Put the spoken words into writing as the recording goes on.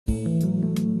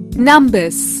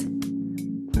Numbers.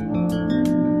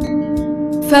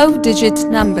 4-digit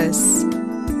numbers.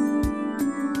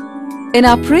 In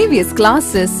our previous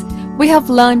classes, we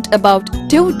have learnt about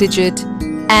 2-digit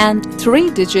and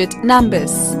 3-digit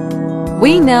numbers.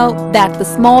 We know that the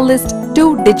smallest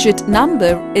 2-digit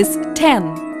number is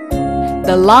 10.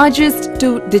 The largest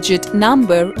 2-digit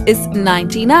number is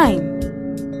 99.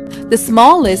 The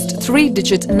smallest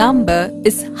 3-digit number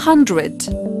is 100.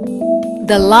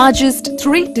 The largest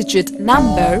 3-digit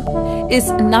number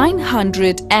is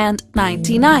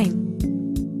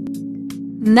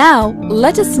 999. Now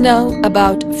let us know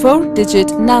about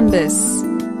 4-digit numbers.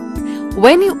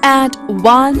 When you add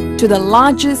 1 to the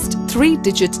largest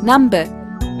 3-digit number,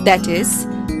 that is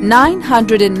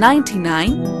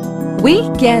 999, we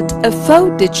get a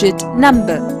 4-digit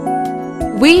number.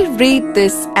 We read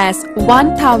this as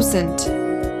 1000.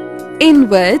 In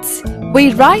words,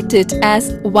 we write it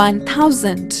as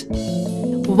 1000.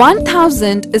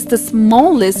 1000 is the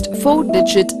smallest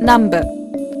 4-digit number.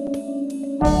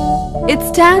 It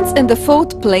stands in the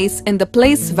 4th place in the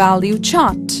place value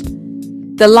chart.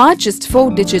 The largest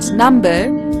 4-digit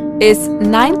number is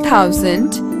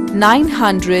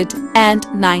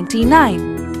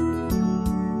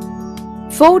 9999.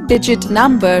 4-digit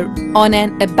number on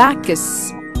an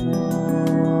abacus.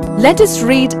 Let us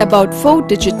read about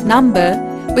 4-digit number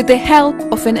with the help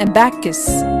of an abacus.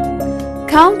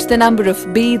 Count the number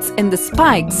of beads in the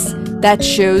spikes that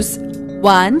shows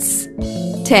ones,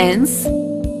 tens,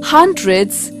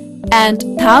 hundreds and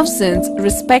thousands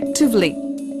respectively.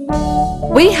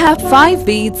 We have 5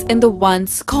 beads in the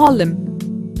ones column.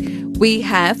 We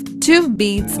have 2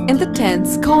 beads in the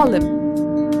tens column.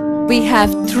 We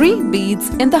have 3 beads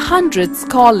in the hundreds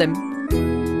column.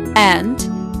 And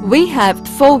we have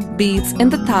 4 beads in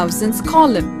the thousands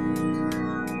column.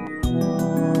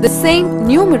 The same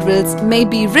numerals may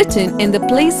be written in the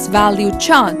place value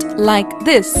chart like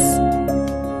this: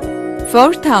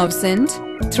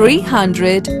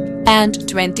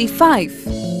 4325.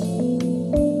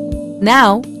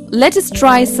 Now let us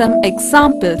try some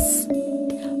examples.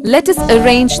 Let us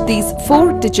arrange these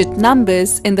 4-digit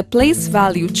numbers in the place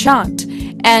value chart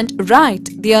and write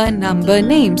their number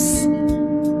names.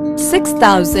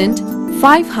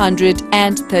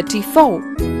 6534.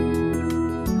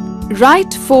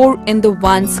 Write 4 in the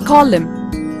ones column.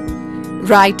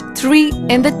 Write 3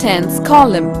 in the tens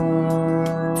column,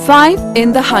 5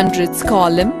 in the hundreds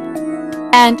column,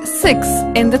 and 6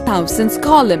 in the thousands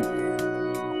column.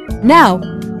 Now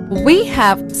we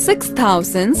have 6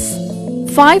 thousands,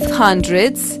 5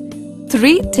 hundreds,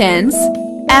 3 tens,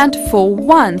 and 4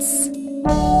 ones.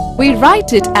 We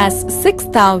write it as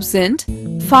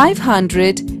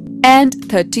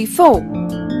 6534.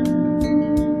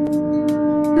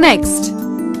 Next,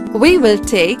 we will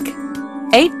take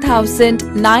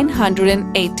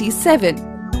 8987.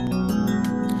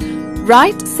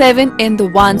 Write 7 in the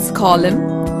ones column,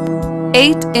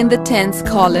 8 in the tens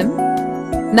column,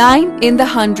 9 in the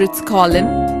hundreds column,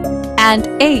 and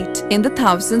 8 in the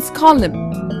thousands column.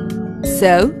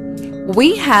 So,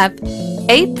 we have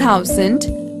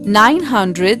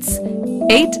 8,900s,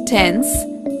 8 tens,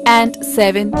 and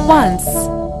 7 ones.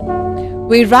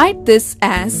 We write this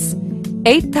as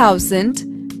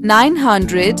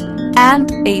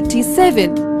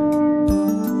 8,987.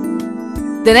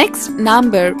 The next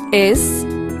number is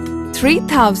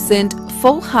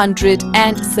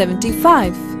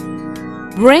 3,475.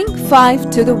 Bring 5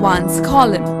 to the ones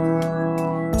column,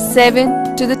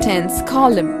 7 to the tens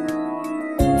column,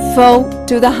 4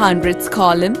 to the hundreds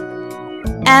column,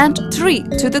 and 3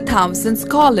 to the thousands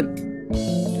column.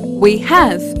 We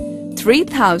have 3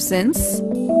 thousands,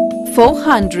 4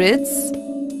 hundreds,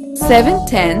 7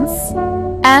 tens,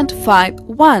 and 5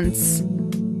 ones.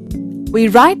 We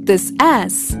write this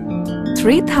as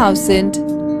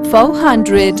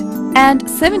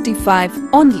 3,475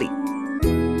 only.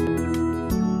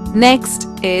 Next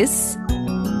is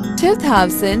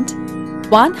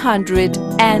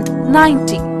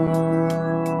 2,190.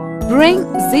 Bring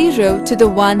 0 to the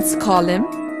ones column,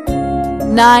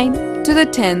 9 to the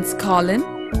tens column,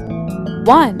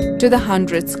 1 to the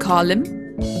hundreds column,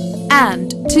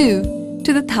 and 2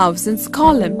 to the thousands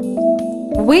column.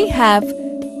 We have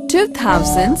 2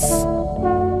 thousands,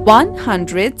 1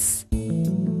 hundreds,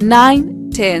 9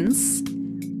 tens,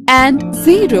 and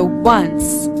 0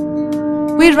 ones.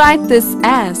 We write this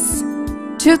as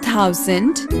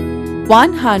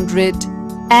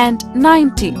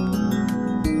 2,190.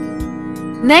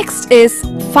 Next is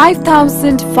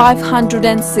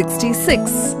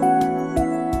 5,566.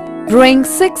 Bring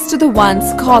 6 to the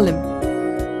ones column,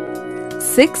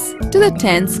 6 to the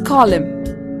tens column,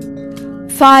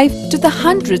 5 to the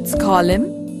hundreds column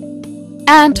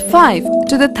and 5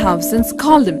 to the thousands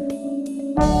column.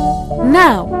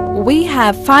 Now we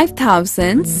have 5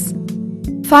 thousands,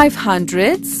 5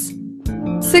 hundreds,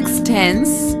 6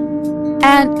 tens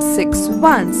and 6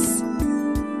 ones.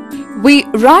 We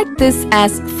write this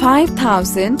as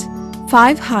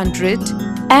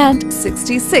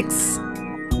 5,566.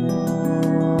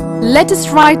 Let us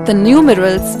write the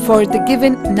numerals for the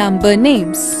given number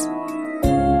names.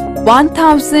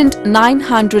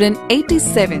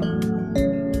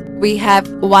 1987. We have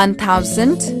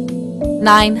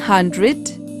 1,900,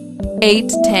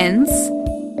 8 tens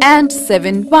and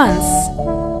 7 ones.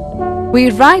 We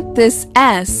write this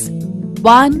as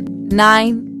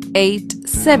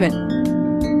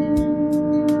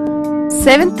 1987.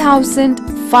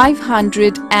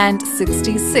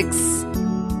 7,566.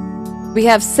 We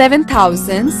have 7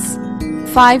 thousands,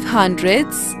 5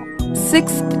 hundreds,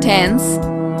 6 tens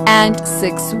and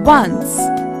 6 ones.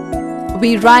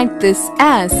 We write this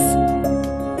as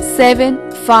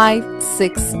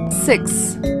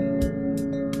 7566.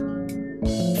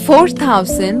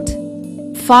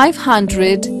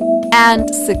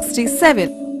 4,567.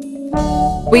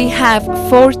 We have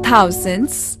 4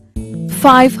 thousands,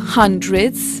 5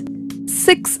 hundreds,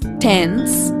 6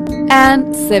 tens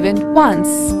and 7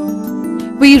 ones.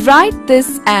 We write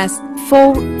this as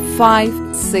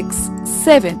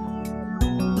 4567.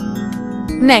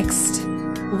 Next,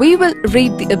 we will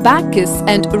read the abacus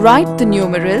and write the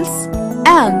numerals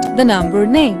and the number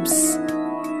names.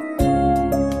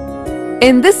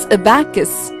 In this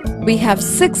abacus, we have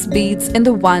 6 beads in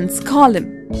the ones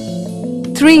column,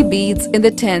 3 beads in the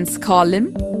tens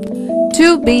column,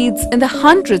 2 beads in the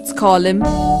hundreds column,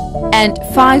 and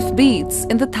 5 beads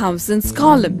in the thousands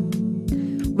column.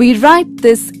 We write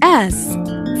this as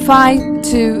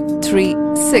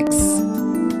 5236.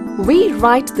 We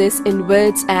write this in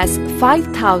words as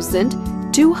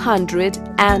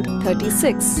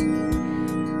 5,236.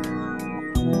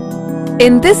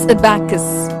 In this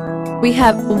abacus, we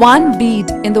have 1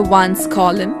 bead in the ones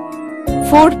column,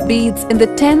 4 beads in the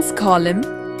tens column,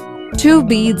 2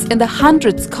 beads in the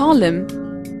hundreds column,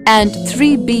 and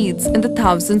 3 beads in the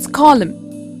thousands column.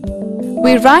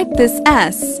 We write this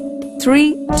as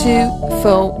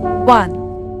 3241.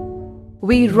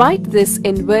 We write this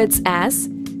in words as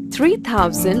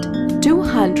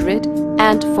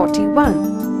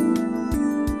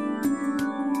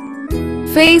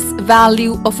 3,241. Face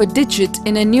value of a digit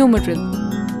in a numeral.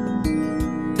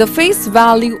 The face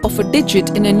value of a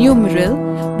digit in a numeral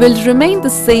will remain the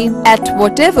same at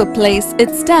whatever place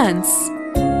it stands.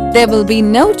 There will be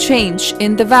no change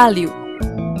in the value.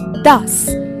 Thus,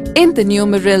 in the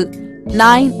numeral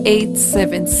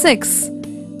 9876,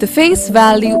 the face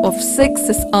value of 6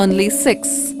 is only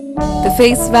 6. The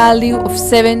face value of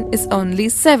 7 is only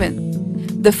 7.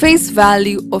 The face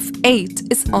value of 8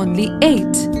 is only 8.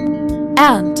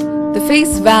 And the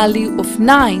face value of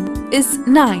 9 is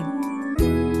 9.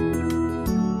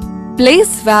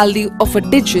 Place value of a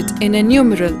digit in a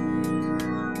numeral.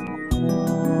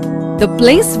 The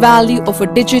place value of a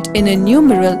digit in a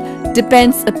numeral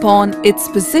depends upon its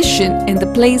position in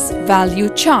the place value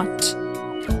chart.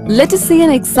 Let us see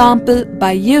an example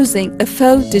by using a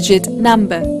 4-digit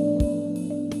number.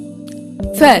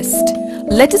 First,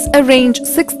 let us arrange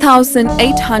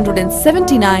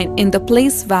 6,879 in the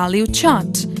place value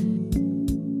chart.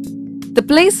 The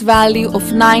place value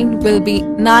of 9 will be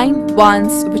 9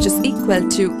 ones, which is equal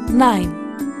to 9.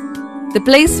 The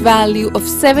place value of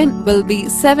 7 will be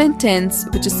 7 tens,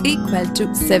 which is equal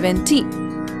to 70.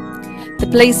 The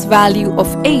place value of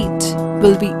 8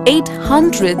 will be 8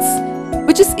 hundreds,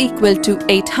 which is equal to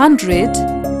 800.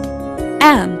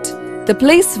 And the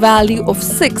place value of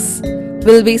 6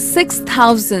 will be 6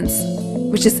 thousands,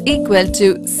 which is equal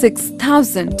to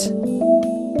 6,000.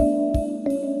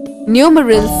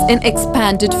 Numerals in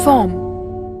expanded form.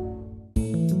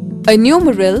 A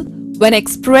numeral, when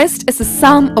expressed as a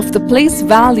sum of the place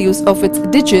values of its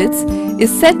digits, is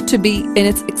said to be in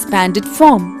its expanded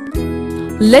form.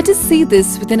 Let us see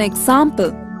this with an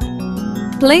example.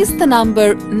 Place the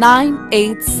number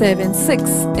 9876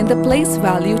 in the place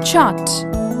value chart.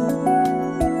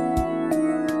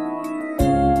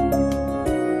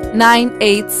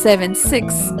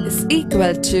 9876 is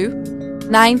equal to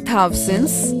 9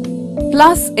 thousands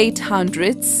plus 8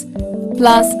 hundreds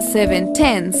plus 7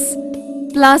 tens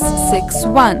plus 6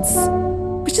 ones,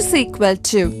 which is equal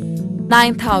to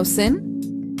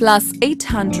 9,000 plus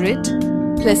 800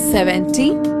 plus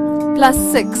 70 plus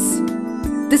 6.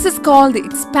 This is called the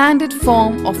expanded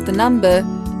form of the number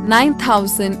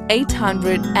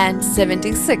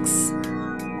 9,876.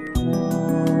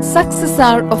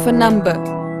 Successor of a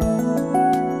number.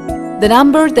 The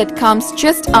number that comes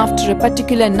just after a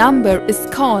particular number is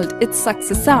called its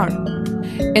successor.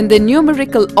 In the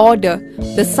numerical order,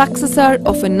 the successor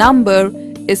of a number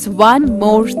is one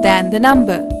more than the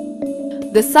number.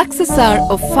 The successor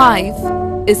of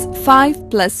 5 is 5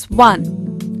 plus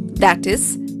 1, that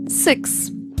is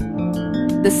 6.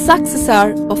 The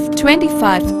successor of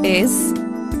 25 is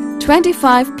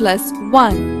 25 plus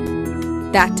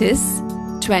 1, that is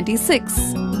 26.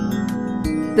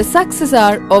 The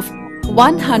successor of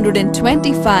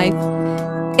 125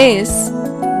 is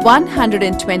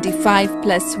 125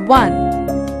 plus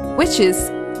 1, which is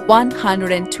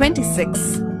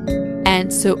 126,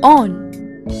 and so on.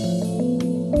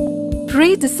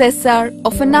 Predecessor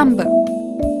of a number.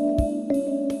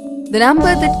 The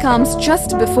number that comes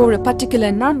just before a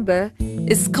particular number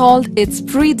is called its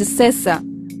predecessor.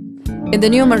 In the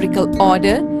numerical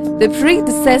order, the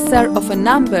predecessor of a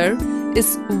number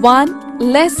is 1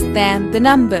 less than the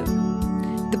number.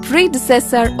 The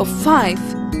predecessor of 5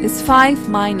 is 5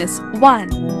 minus 1,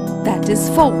 that is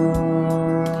 4.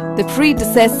 The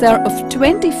predecessor of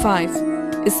 25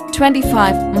 is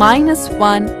 25 minus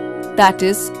 1, that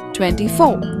is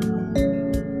 24.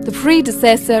 The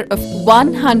predecessor of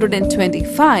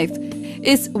 125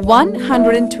 is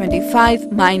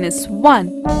 125 minus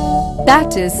 1,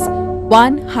 that is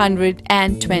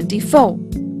 124.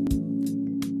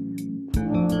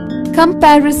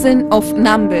 Comparison of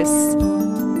numbers.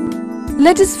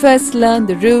 Let us first learn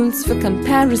the rules for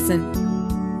comparison.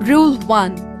 Rule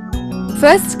 1.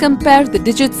 First compare the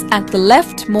digits at the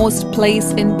leftmost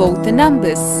place in both the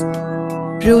numbers.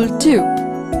 Rule 2.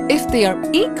 If they are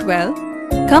equal,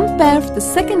 compare the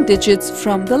second digits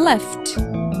from the left.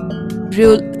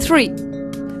 Rule 3.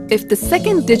 If the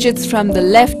second digits from the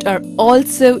left are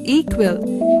also equal,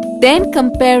 then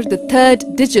compare the third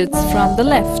digits from the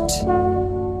left.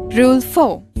 Rule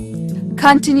 4.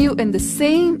 Continue in the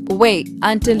same way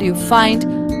until you find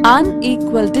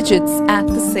unequal digits at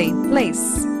the same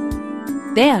place.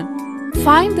 Then,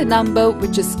 find the number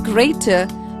which is greater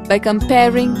by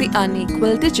comparing the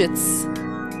unequal digits.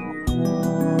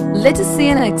 Let us see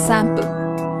an example.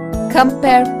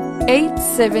 Compare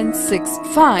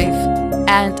 8765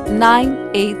 and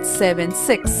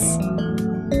 9876.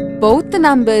 Both the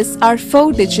numbers are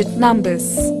 4-digit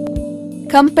numbers.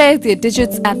 Compare their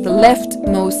digits at the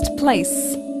leftmost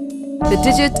place. The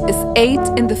digit is 8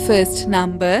 in the first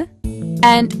number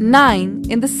and 9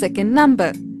 in the second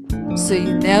number. So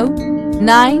you know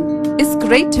 9 is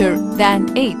greater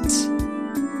than 8.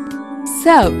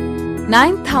 So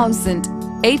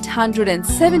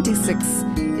 9876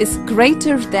 is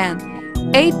greater than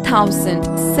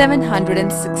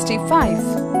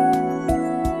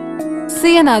 8765.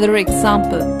 See another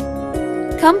example.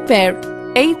 Compare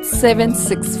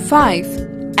 8765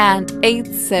 and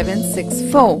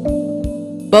 8764.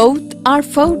 Both are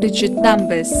 4-digit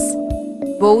numbers.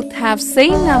 Both have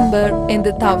same number in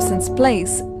the thousands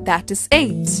place, that is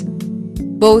 8.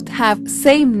 Both have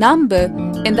same number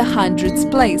in the hundreds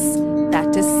place,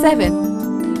 that is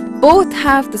 7. Both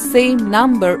have the same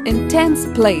number in tens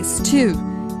place too,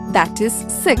 that is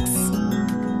 6.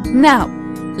 Now,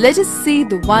 let us see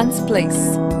the ones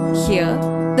place. Here,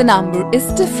 the number is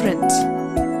different.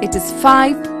 It is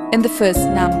 5 in the first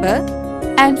number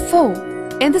and 4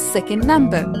 in the second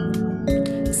number.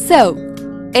 So,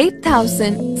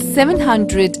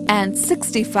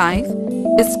 8765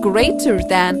 is greater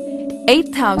than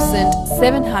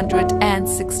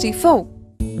 8764.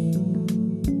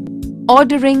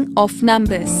 Ordering of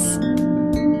numbers.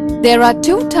 There are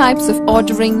 2 types of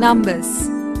ordering numbers,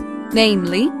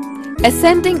 namely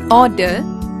ascending order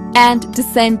and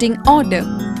descending order.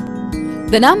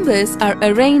 The numbers are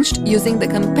arranged using the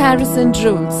comparison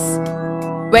rules.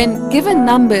 When given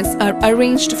numbers are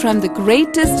arranged from the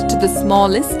greatest to the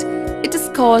smallest, it is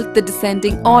called the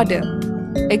descending order.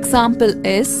 Example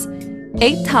is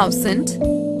 8000,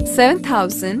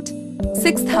 7000,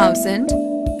 6000,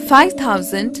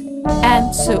 5000,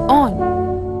 and so on.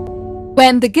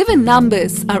 When the given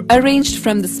numbers are arranged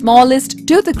from the smallest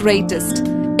to the greatest,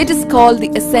 it is called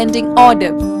the ascending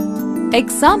order.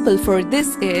 Example for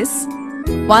this is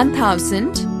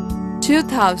 1000,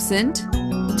 2000,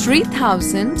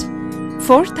 3000,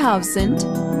 4000,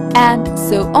 and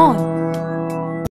so on.